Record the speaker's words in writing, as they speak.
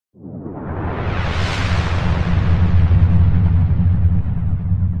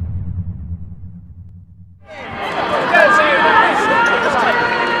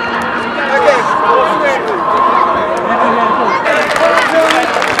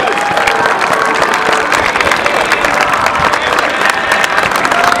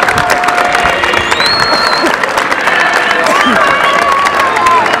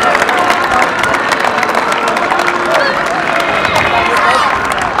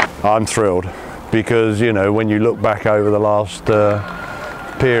I'm thrilled because, you know, when you look back over the last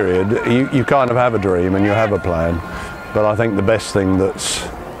period, you kind of have a dream and you have a plan. But I think the best thing that's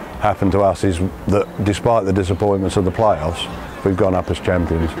happened to us is that despite the disappointments of the playoffs, we've gone up as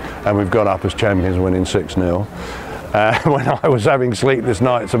champions, and we've gone up as champions winning 6-0. When I was having sleepless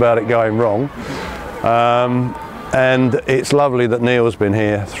nights about it going wrong. And it's lovely that Neil's been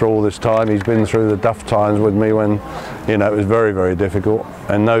here through all this time. He's been through the duff times with me when, you know, it was very, very difficult,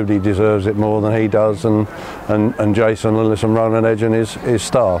 and nobody deserves it more than he does, and Jason and Lewis and Ronan Edge and his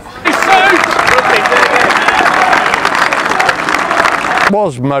staff. It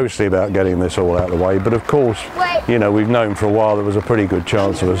was mostly about getting this all out of the way, but of course, you know, we've known for a while there was a pretty good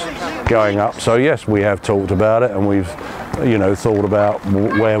chance of us going up. So yes, we have talked about it, and we've, you know, thought about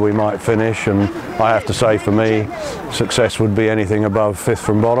where we might finish, and I have to say, for me, success would be anything above 5th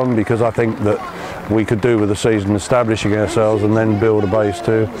from bottom, because I think that we could do with the season establishing ourselves and then build a base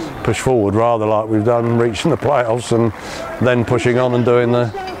to push forward, rather like we've done, reaching the playoffs and then pushing on and doing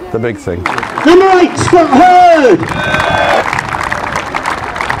the big thing. Number 8, Scott Hurd.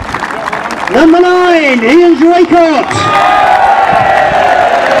 Number 9, Ian Draycott.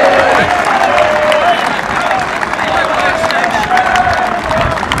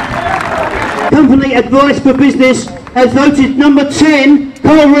 Company Advice for Business has voted number 10,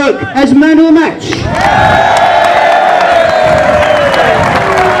 Carl Rook, as man of the match.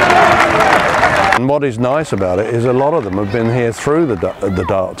 And what is nice about it is a lot of them have been here through the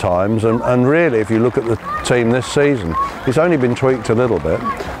dark times, and really, if you look at the team this season, it's only been tweaked a little bit,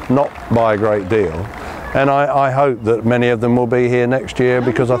 not by a great deal. And I hope that many of them will be here next year,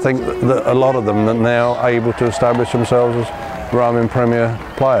 because I think that a lot of them are now able to establish themselves as Ryman Premier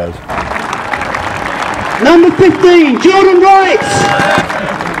players. Number 15, Jordan Wright.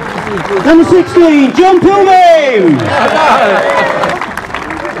 Number 16, John Pilgrim.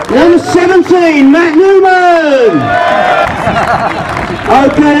 Number 17, Matt Newman.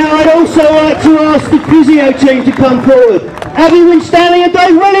 Okay, now I'd also like to ask the physio team to come forward. Abby Winstanley and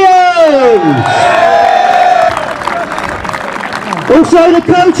Dave Williams. Also the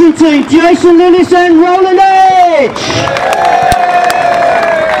coaching team, Jason Lillis and Roland Edge.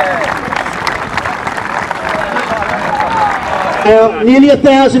 Now, nearly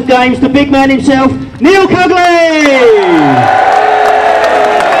 1,000 games, the big man himself, Neil Cugley!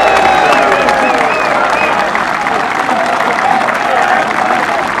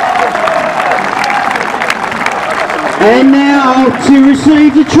 And now to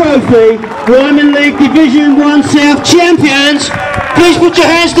receive the trophy, Ryman League Division 1 South champions, please put your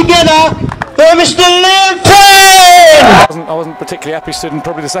hands together for Mr. Liam Penn! I wasn't particularly happy, stood in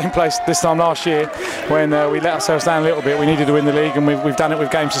probably the same place this time last year when we let ourselves down a little bit. We needed to win the league, and we've done it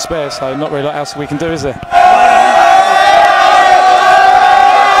with games to spare, so not really a lot else we can do, is there?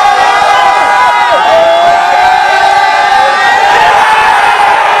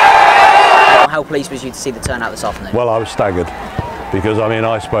 How pleased was you to see the turnout this afternoon? Well, I was staggered, because I mean,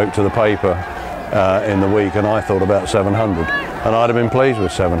 I spoke to the paper in the week and I thought about 700, and I'd have been pleased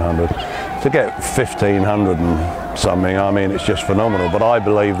with 700. To get 1,500 and something, I mean, it's just phenomenal. But I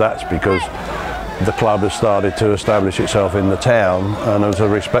believe that's because the club has started to establish itself in the town, and as a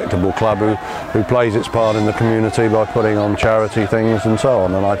respectable club who plays its part in the community by putting on charity things and so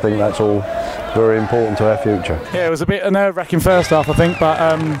on, and I think that's all very important to our future. Yeah, it was a bit nerve-wracking first half, I think, but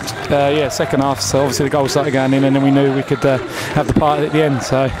yeah, second half, so obviously the goals started going in, and then we knew we could have the party at the end,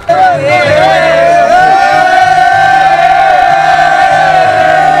 so.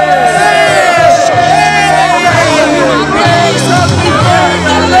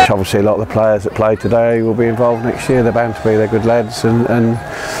 Obviously a lot of the players that played today will be involved next year. They're bound to be, they're good lads, and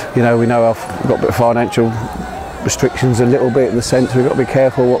you know, we know we've got a bit of financial restrictions a little bit in the sense we've got to be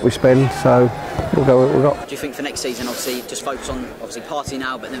careful what we spend, so we'll go with what we've got. Do you think for next season, obviously, just focus on party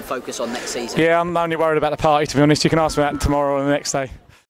now, but then focus on next season? Yeah, I'm only worried about the party, to be honest. You can ask me that tomorrow or the next day.